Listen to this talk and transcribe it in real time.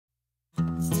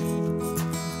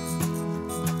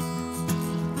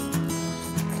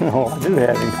Oh, I do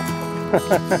have him.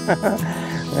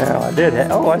 Yeah, I did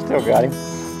have. Oh, I still got him.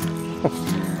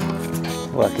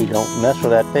 Lucky don't mess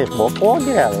with that fish. Boy,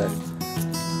 get out of there.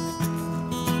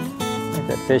 I think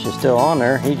that fish is still on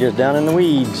there. He's just down in the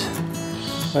weeds.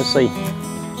 Let's see.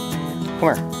 Come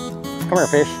here. Come here,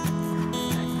 fish.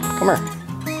 Come here.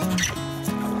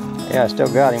 Yeah, I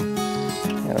still got him.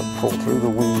 Gotta pull through the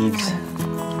weeds.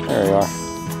 There you are.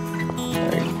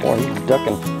 There you go. Boy, he's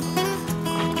ducking.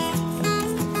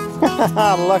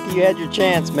 Lucky you had your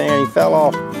chance, man. He fell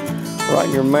off right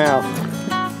in your mouth.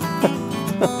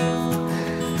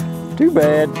 Too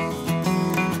bad.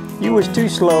 You was too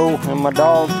slow, and my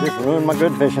dog just ruined my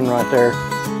good fishing right there.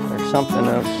 There's something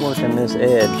working this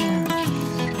edge.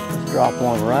 Let's drop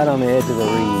one right on the edge of the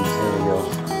reeds. There we go.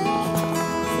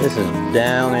 This is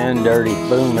down and dirty.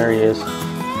 Boom, there he is.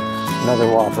 Another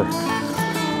whopper.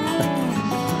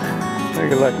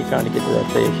 Very lucky trying to get to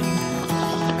that fish.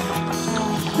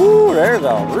 Woo, there's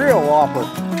a real whopper.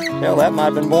 Hell, that might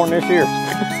have been born this year.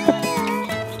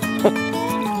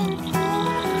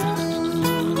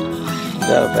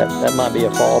 that might be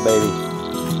a fall baby.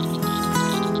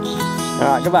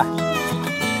 Alright, goodbye.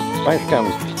 Thanks for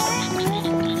coming.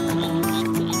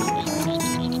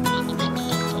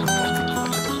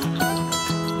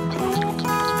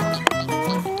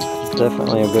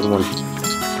 Definitely a good one.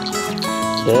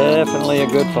 Definitely a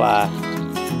good fly.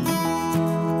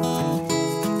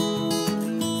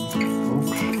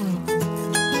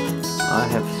 I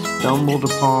have stumbled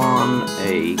upon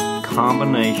a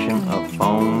combination of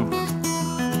foam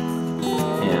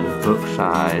and hook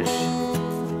size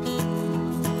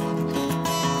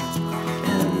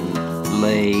and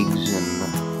legs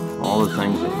and all the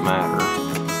things that matter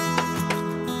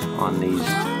on these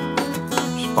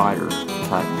spider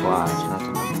type flies. That's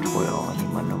a number 12. I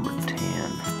think my number 10.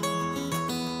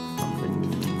 I've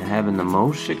been having the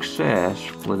most success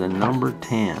with a number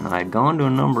 10. I had gone to a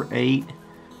number 8.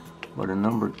 But a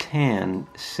number 10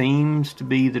 seems to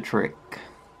be the trick.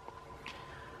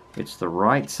 It's the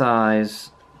right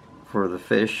size for the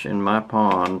fish in my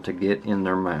pond to get in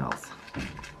their mouth.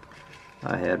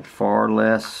 I had far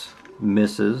less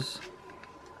misses.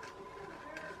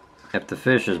 If the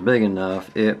fish is big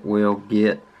enough, it will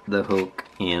get the hook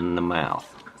in the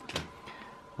mouth.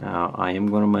 Now, I am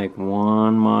going to make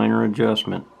one minor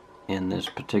adjustment in this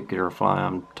particular fly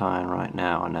I'm tying right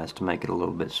now, and that's to make it a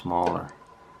little bit smaller.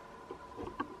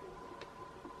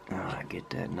 Alright, get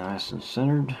that nice and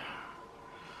centered.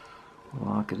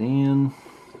 Lock it in.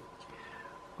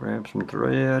 Grab some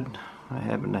thread. I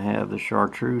happen to have the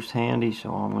chartreuse handy,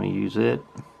 so I'm going to use it.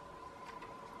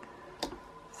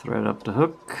 Thread up the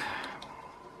hook.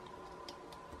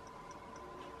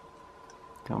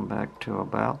 Come back to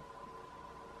about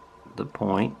the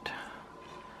point.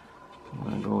 I'm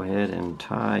going to go ahead and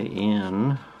tie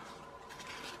in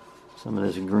some of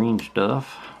this green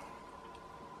stuff.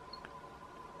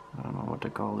 I don't know what to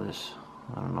call this.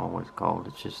 I don't know what it's called.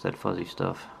 It's just that fuzzy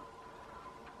stuff.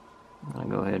 I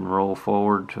go ahead and roll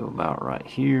forward to about right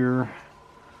here.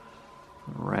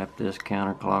 Wrap this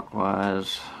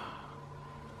counterclockwise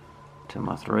to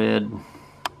my thread.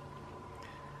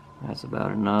 That's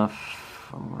about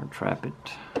enough. I'm going to trap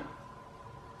it.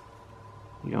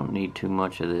 You don't need too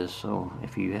much of this, so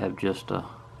if you have just a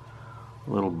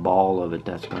little ball of it,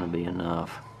 that's going to be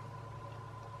enough.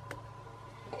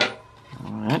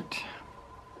 Alright.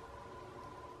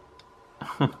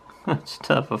 That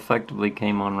stuff effectively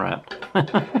came unwrapped.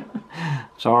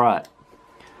 It's alright.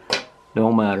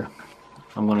 Don't matter.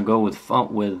 I'm going to go with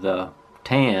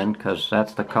tan because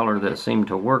that's the color that seemed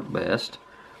to work best.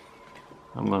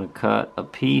 I'm going to cut a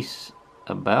piece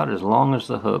about as long as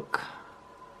the hook.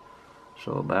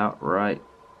 So about right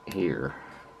here.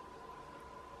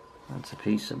 That's a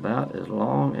piece about as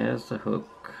long as the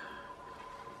hook.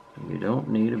 You don't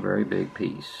need a very big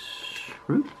piece.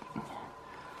 Whoop.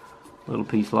 Little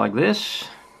piece like this.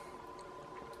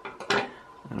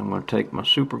 And I'm going to take my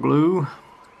super glue.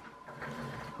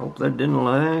 Hope that didn't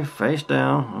lay face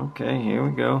down. Okay, here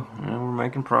we go. Now we're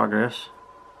making progress.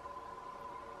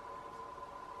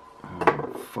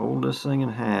 Fold this thing in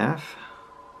half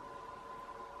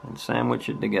and sandwich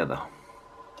it together.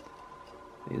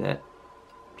 See that?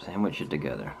 Sandwich it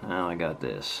together. Now I got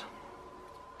this.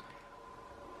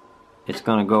 It's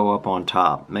going to go up on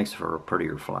top. Makes for a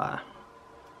prettier fly.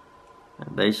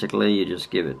 And basically you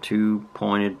just give it two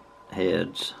pointed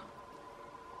heads.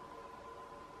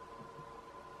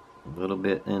 A little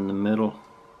bit in the middle.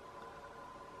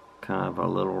 Kind of a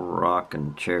little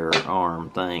rocking chair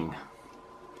arm thing.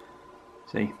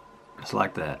 See? It's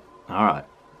like that. Alright.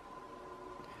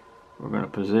 We're going to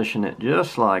position it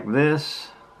just like this.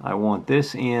 I want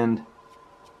this end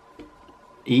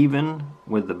even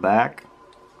with the back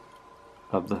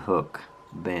of the hook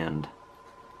bend.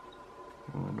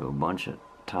 I'm going to do a bunch of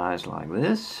ties like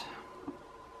this.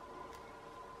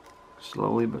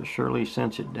 Slowly but surely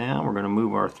cinch it down. We're going to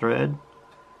move our thread.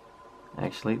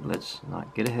 Actually, let's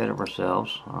not get ahead of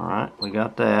ourselves. Alright, we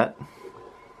got that.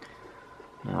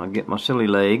 Now I'll get my silly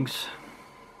legs.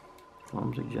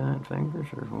 Clumsy giant fingers,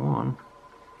 there's one.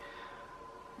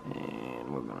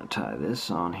 And we're going to tie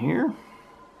this on here.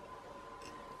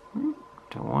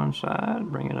 To one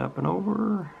side, bring it up and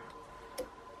over.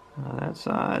 Now that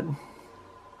side.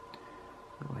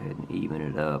 Go ahead and even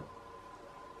it up.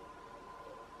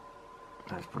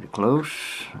 That's pretty close.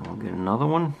 We'll get another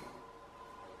one.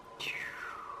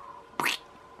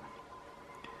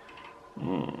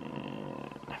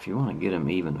 And if you want to get them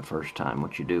even the first time,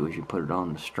 what you do is you put it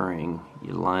on the string,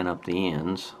 you line up the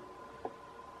ends,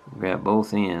 grab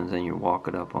both ends, and you walk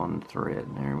it up on the thread.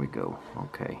 There we go.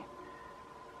 Okay.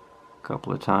 A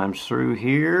couple of times through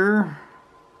here,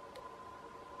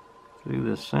 through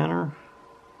the center,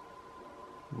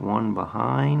 one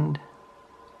behind,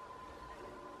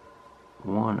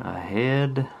 one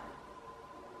ahead,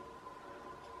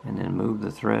 and then move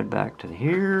the thread back to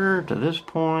here, to this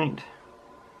point.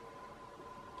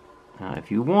 Now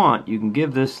if you want, you can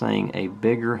give this thing a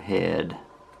bigger head.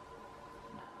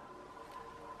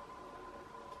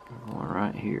 One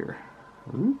right here.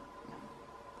 Give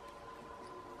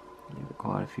it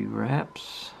quite a few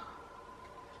wraps.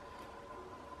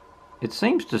 It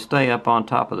seems to stay up on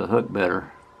top of the hook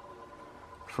better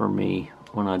for me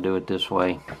when I do it this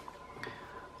way.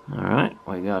 Alright,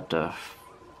 we got the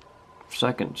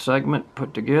second segment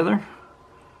put together.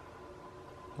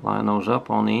 Line those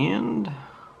up on the end.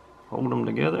 Hold them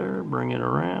together, bring it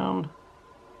around.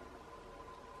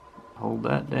 Hold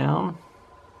that down.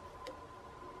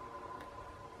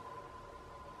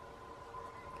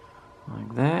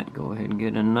 Like that. Go ahead and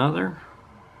get another.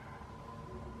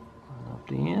 Line up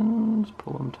the ends,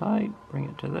 pull them tight, bring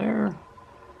it to there.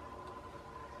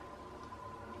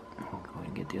 Go ahead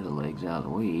and get the other legs out of the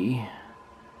way.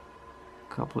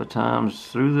 A couple of times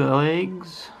through the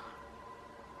legs.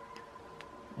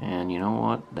 And you know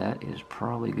what? That is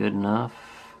probably good enough.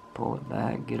 Pull it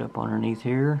back, get up underneath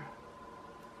here,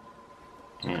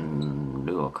 and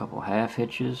do a couple half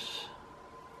hitches.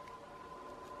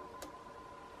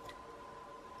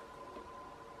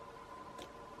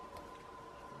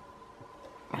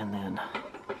 And then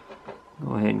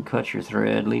go ahead and cut your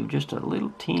thread. Leave just a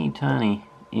little teeny tiny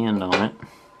end on it.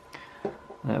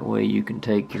 That way you can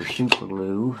take your super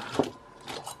glue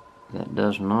that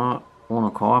does not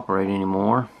want to cooperate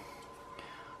anymore.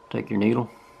 Take your needle,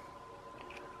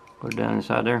 put it down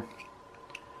inside there,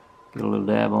 get a little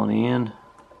dab on the end.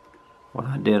 What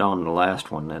I did on the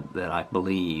last one that I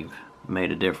believe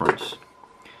made a difference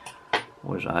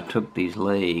was I took these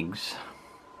legs.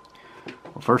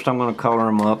 Well, first I'm going to color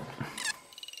them up.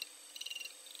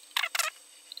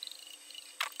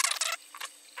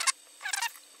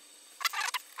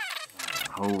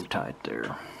 Hold tight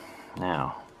there.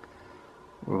 Now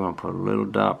we're going to put a little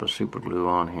dot of super glue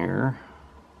on here.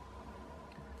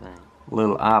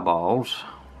 Little eyeballs.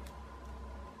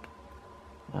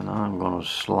 And I'm going to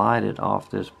slide it off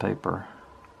this paper.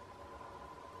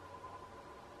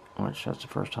 Which that's the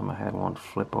first time I had one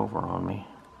flip over on me.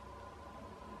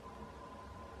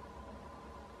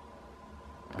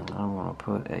 And I'm going to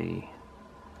put a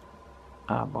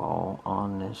eyeball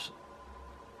on this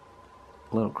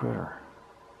little critter.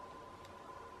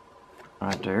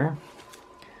 Right there.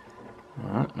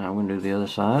 Alright, now we're going to do the other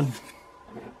side.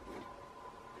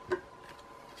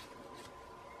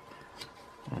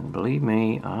 And believe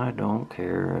me, I don't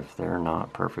care if they're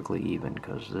not perfectly even,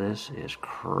 because this is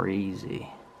crazy.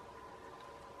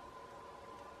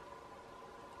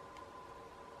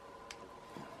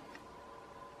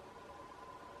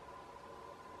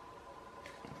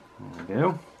 There we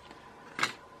go.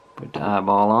 Put the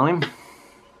eyeball on him.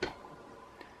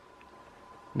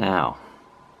 Now,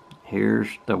 here's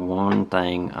the one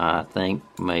thing I think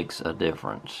makes a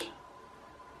difference.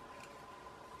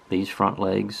 These front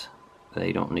legs,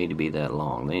 they don't need to be that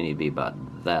long. They need to be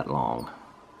about that long.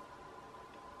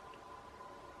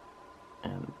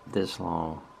 And this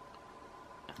long.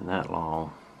 And that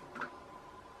long.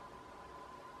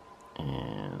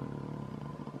 And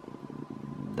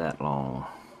that long.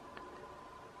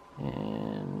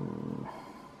 And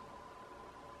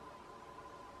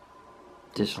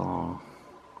this long.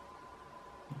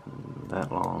 And that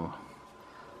long.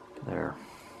 There.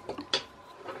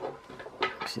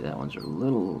 See, that one's a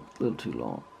little too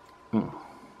long.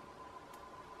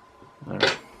 There.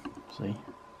 See?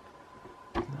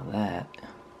 Now that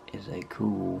is a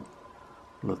cool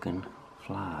looking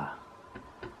fly.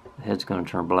 The head's going to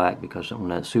turn black because when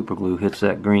that super glue hits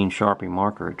that green Sharpie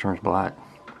marker, it turns black.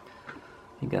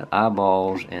 You got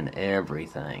eyeballs and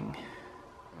everything.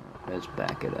 Let's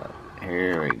back it up.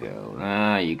 Here we go.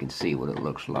 Now you can see what it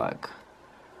looks like.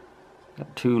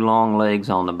 Got 2 long legs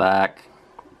on the back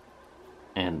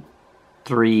and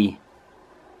 3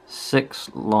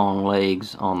 6 long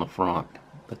legs on the front,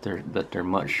 but they're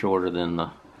much shorter than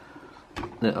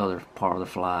the other part of the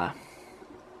fly.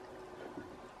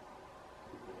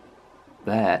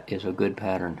 That is a good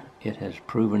pattern. It has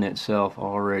proven itself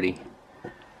already.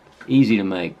 Easy to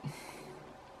make.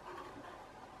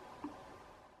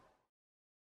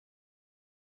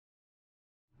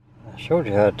 I showed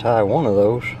you how to tie one of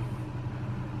those.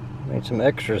 Made some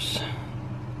extras.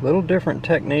 Little different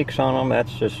techniques on them.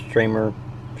 That's just streamer,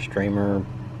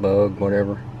 bug,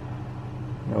 whatever.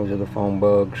 Those are the foam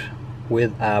bugs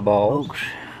with eyeballs. Folks,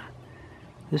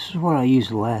 this is what I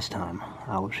used the last time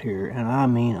I was here, and I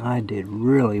mean I did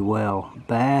really well.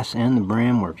 Bass and the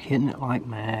brim were hitting it like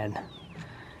mad.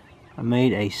 I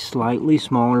made a slightly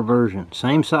smaller version.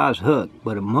 Same size hook,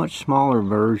 but a much smaller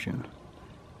version.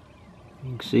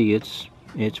 You can see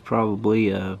it's probably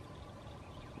a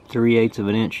 3/8 of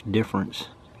an inch difference.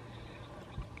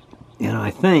 And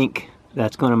I think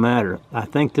that's going to matter. I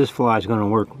think this fly is going to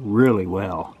work really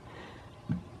well.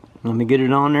 Let me get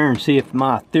it on there and see if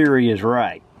my theory is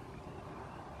right.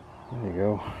 There you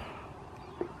go.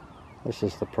 This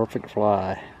is the perfect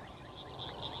fly.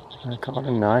 I caught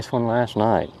a nice one last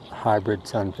night.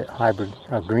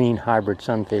 Green hybrid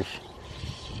sunfish.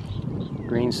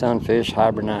 Green sunfish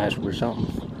hybridized with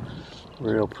something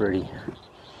real pretty.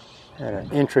 Had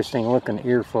an interesting looking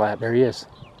ear flap. There he is.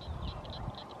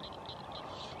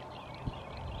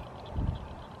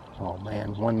 Oh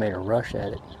man, one made a rush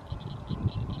at it.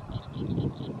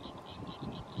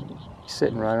 He's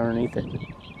sitting right underneath it.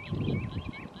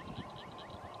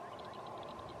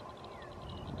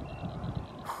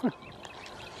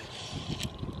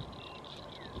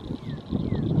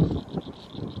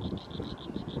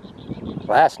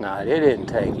 Last night, it didn't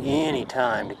take any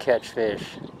time to catch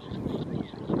fish.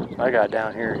 I got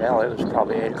down here, hell, it was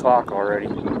probably 8 o'clock already.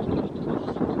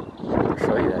 I'll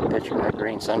show you that picture of that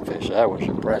green sunfish. That was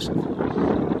impressive.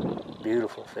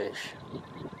 Beautiful fish.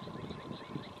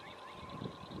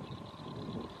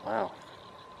 Wow.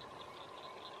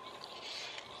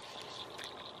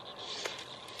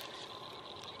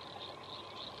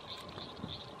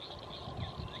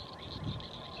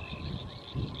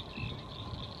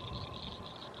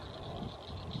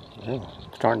 Well,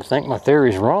 I'm starting to think my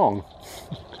theory's wrong.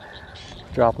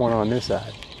 Drop one on this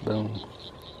side. Boom.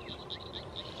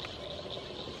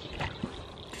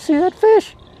 Did you see that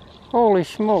fish? Holy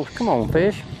smokes. Come on,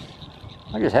 fish.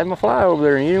 I just had my fly over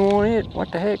there and you didn't want it.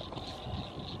 What the heck?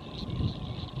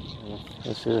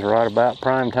 This is right about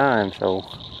prime time, so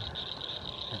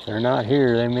if they're not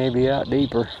here, they may be out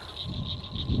deeper.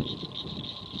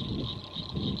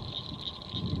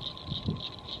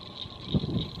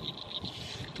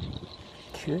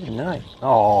 Good night.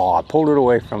 Oh, I pulled it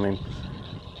away from him.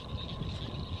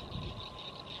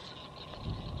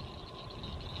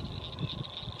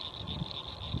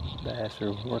 Bass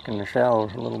are working the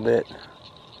shallows a little bit.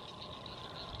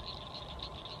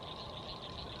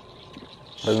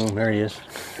 Boom, there he is.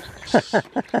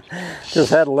 Just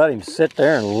had to let him sit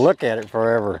there and look at it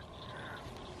forever.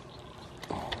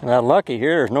 Got lucky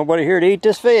here, there's nobody here to eat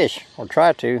this fish, or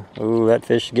try to. Ooh, that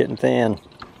fish is getting thin.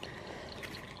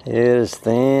 It is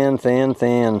thin, thin,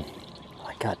 thin.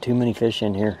 I got too many fish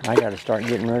in here. I got to start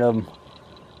getting rid of them.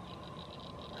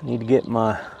 I need to get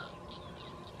my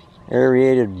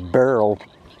aerated barrel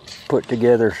put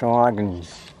together so I can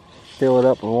fill it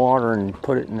up with water and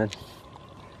put it in the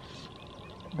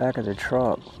back of the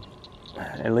truck.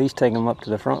 At least take them up to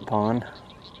the front pond.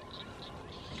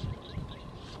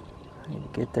 I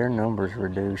need to get their numbers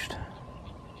reduced,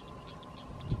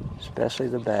 especially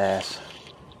the bass.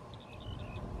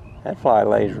 That fly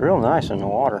lays real nice in the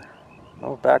water.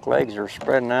 Those back legs are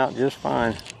spreading out just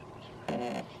fine.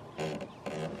 It's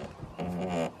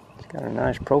got a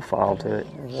nice profile to it.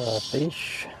 There's a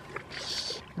fish.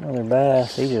 Another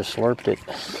bass. He just slurped it.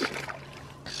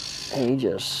 He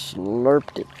just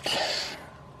slurped it.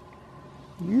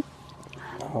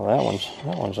 Oh, that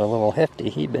one's a little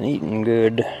hefty. He's been eating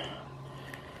good.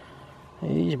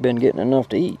 He's been getting enough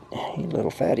to eat. He's a little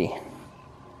fatty.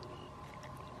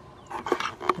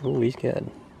 Oh, he's got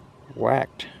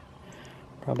whacked.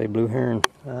 Probably blue heron.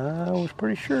 I was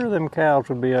pretty sure them cows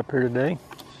would be up here today.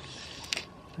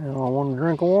 And I want a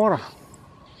drink of water.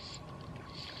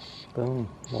 Boom.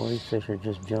 Boy, these fish are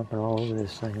just jumping all over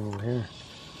this thing over here.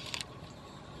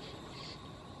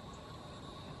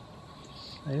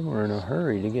 They were in a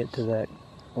hurry to get to that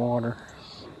water.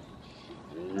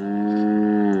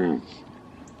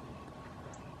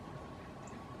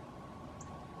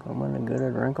 Coming to get a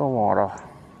drink of water.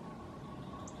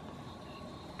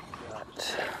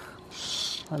 Got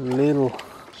a little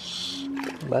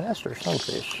bass or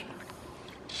sunfish.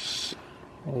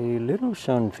 A little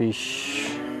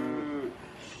sunfish.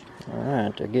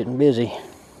 Alright, they're getting busy.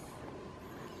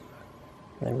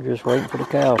 They were just waiting for the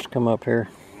cows to come up here.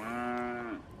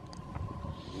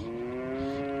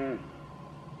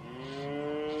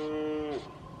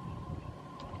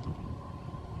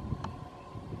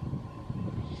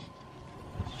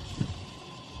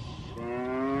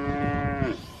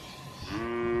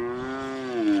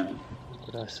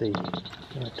 What I see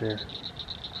right there.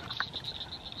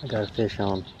 I got a fish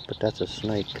on, but that's a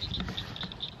snake.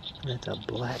 That's a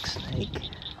black snake.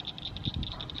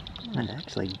 Might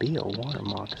actually be a water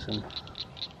moccasin.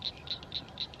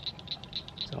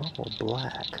 It's awful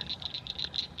black.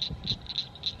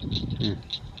 Let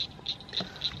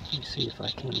me see if I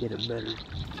can get it better.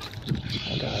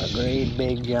 I got a great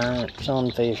big giant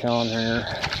sunfish on here.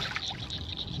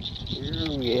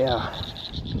 Ooh, yeah.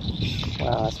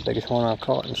 Wow, that's the biggest one I've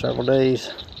caught in several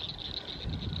days.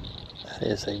 That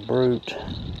is a brute.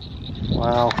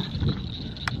 Wow.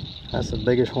 That's the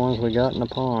biggest ones we got in the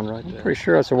pond right there. I'm pretty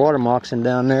sure that's a water moccasin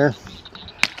down there.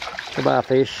 Goodbye,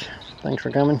 fish. Thanks for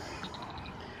coming.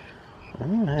 I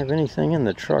don't have anything in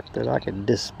the truck that I could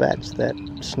dispatch that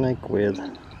snake with.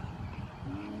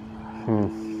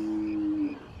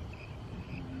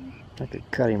 I could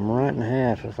cut him right in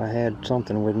half if I had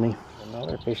something with me.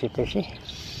 Another fishy.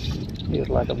 Feels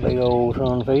like a big old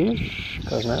sunfish,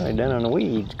 because now they're down in the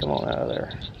weeds. Come on out of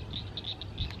there.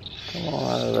 Come on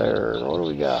out of there. What do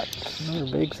we got?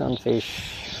 Another big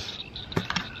sunfish.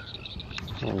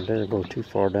 I better go too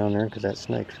far down there because that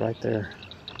snake's right there.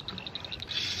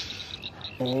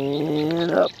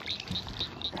 And up.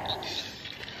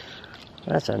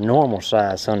 That's a normal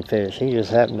size sunfish. He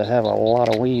just happened to have a lot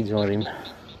of weeds on him.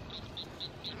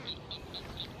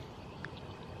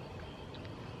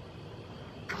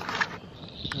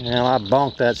 Well, I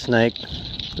bonked that snake.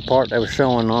 The part that was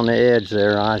showing on the edge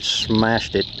there, I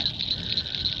smashed it.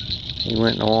 He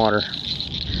went in the water.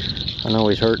 I know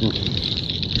he's hurting.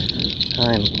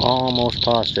 I'm almost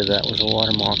positive that was a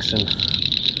water moccasin.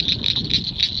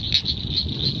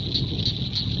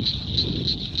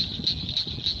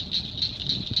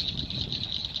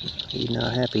 He's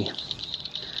not happy.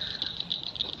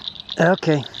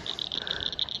 Okay.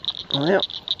 Well,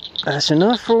 that's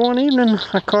enough for one evening.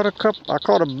 I caught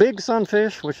a big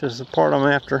sunfish, which is the part I'm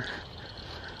after.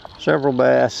 Several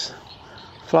bass.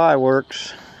 Fly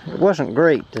works. It wasn't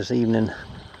great this evening,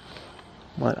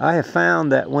 but I have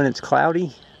found that when it's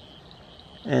cloudy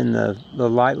and the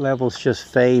light levels just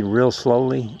fade real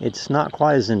slowly, it's not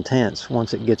quite as intense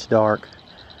once it gets dark.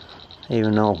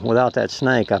 Even though without that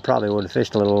snake I probably would have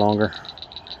fished a little longer,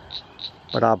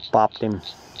 but I bopped him.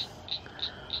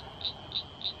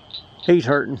 He's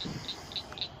hurting.